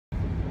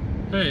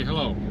Hey,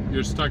 hello.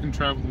 You're stuck in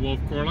traffic with Wolf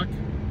Corlick.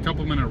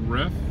 Couple-minute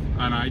riff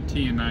on IT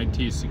and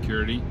IT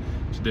security.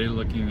 Today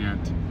looking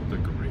at the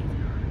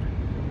graveyard.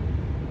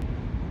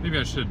 Maybe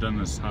I should have done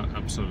this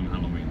episode on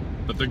Halloween.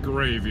 But the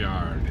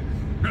graveyard.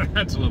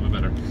 That's a little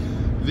bit better.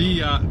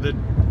 The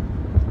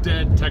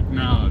dead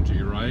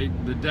technology, right?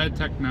 The dead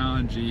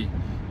technology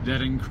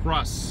that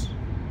encrusts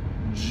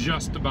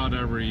just about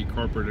every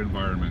corporate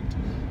environment.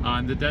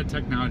 And the dead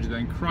technology that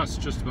encrusts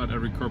just about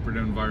every corporate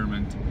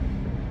environment,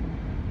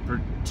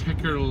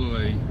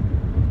 particularly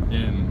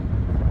in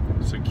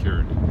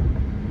security.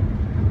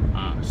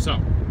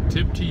 So,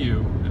 tip to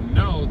you,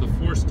 know the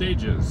 4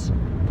 stages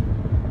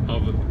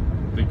of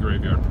the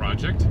graveyard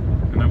project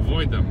and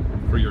avoid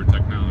them for your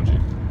technology.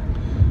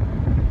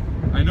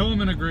 I know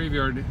I'm in a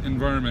graveyard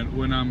environment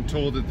when I'm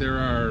told that there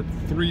are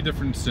 3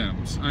 different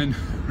SIMs. I know,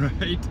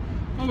 right?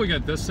 Oh, we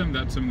got this SIM,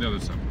 that SIM, the other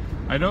SIM.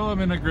 I know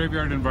I'm in a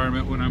graveyard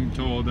environment when I'm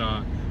told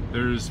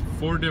there's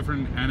 4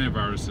 different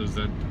antiviruses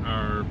that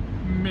are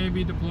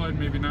maybe deployed,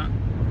 maybe not.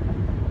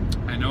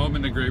 I know I'm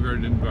in a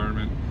graveyard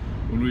environment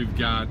when we've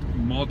got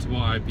multiple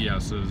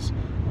IPSs,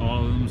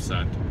 all of them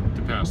set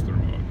to pass-through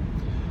mode.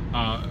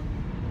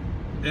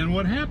 And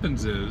what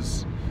happens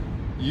is,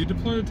 you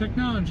deploy the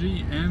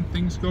technology and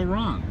things go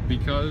wrong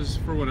because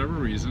for whatever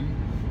reason,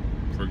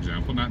 for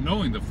example, not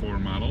knowing the 4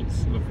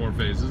 models, the 4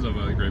 phases of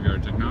a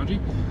graveyard technology,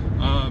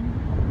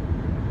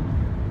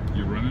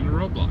 you run into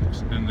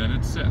roadblocks and then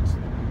it sits.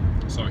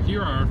 So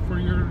here are, for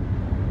your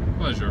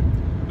pleasure,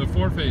 the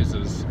 4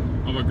 phases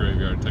of a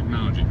graveyard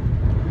technology.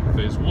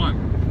 Phase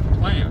 1,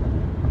 plan.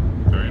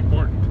 Very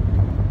important.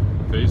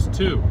 Phase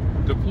 2,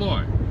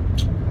 deploy.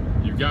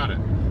 You got it.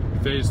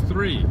 Phase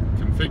 3,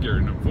 configure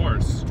and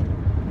enforce.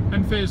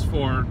 And phase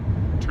 4,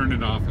 turn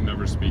it off and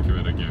never speak of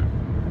it again.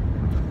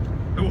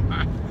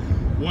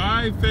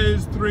 Why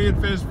phase 3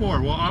 and phase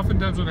 4? Well,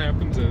 oftentimes what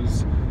happens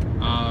is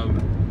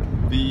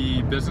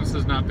the business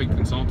has not been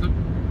consulted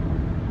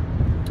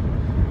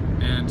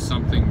and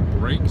something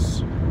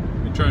breaks.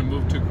 You try and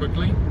move too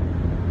quickly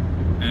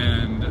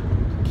and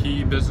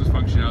key business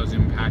functionality is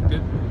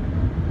impacted.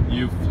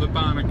 You flip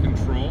on a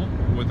control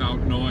without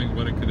knowing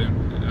what it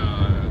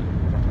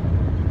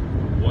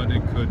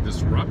could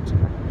disrupt,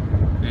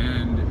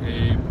 and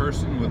a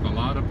person with a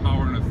lot of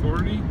power and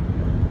authority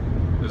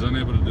is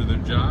unable to do their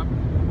job,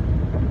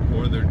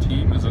 or their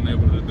team is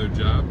unable to do their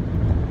job,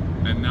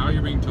 and now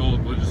you're being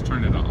told, we'll just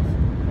turn it off.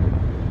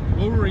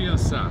 We'll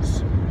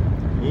reassess.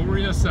 We'll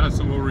reassess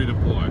and we'll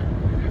redeploy.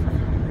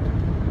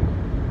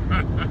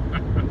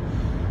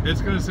 It's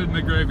going to sit in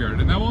the graveyard.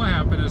 And then what will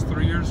happen is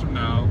 3 years from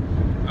now,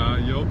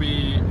 you'll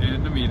be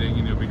in a meeting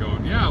and you'll be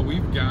going, yeah,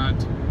 we've got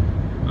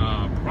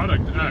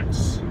product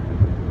X.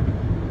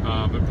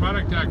 But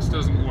product X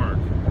doesn't work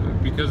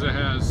because it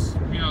has,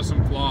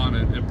 some flaw in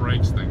it. It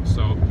breaks things.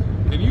 So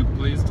can you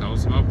please tell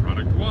us about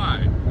product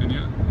Y?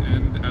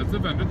 And as the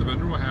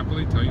vendor will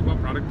happily tell you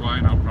about product Y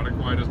and how product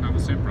Y doesn't have the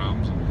same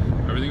problems.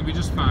 Everything will be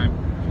just fine.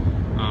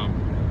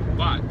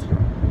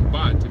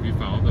 But if you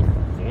follow the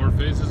 4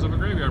 phases of a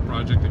graveyard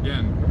project,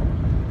 again,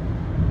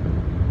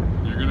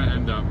 you're going to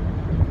end up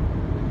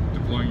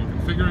deploying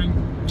and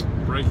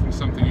configuring, breaking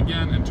something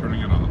again, and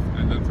turning it off.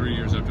 And then 3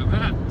 years after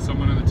that,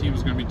 someone on the team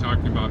is going to be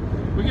talking about,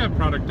 we got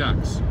product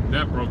X,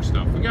 that broke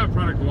stuff. We got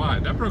product Y,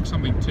 that broke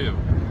something too.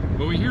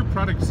 But we hear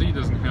product Z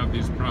doesn't have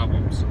these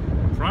problems.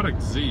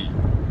 Product Z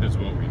is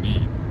what we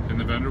need. And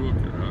the vendor will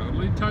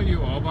tell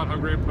you all about how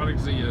great product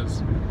Z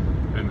is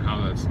and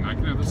how that's not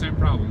going to have the same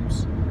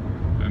problems.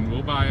 And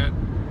we'll buy it.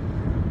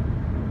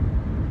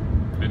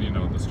 And you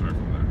know the story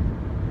from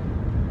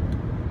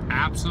there.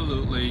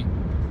 Absolutely,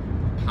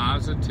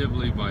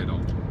 positively vital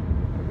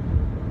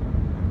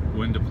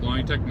when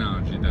deploying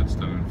technology. That's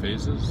done in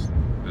phases,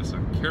 that's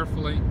done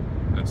carefully,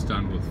 that's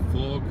done with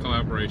full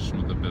collaboration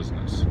with the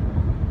business.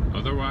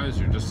 Otherwise,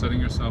 you're just setting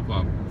yourself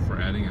up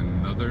for adding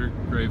another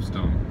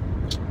gravestone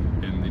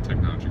in the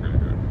technology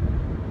graveyard.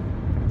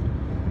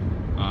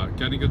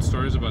 Got any good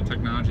stories about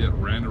technology that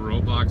ran into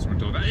roadblocks and we're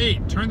told, hey,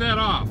 turn that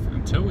off,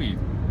 until we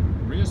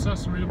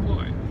reassess and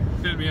redeploy?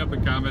 Hit me up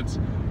in comments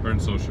or in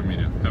social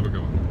media. Have a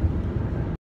good one.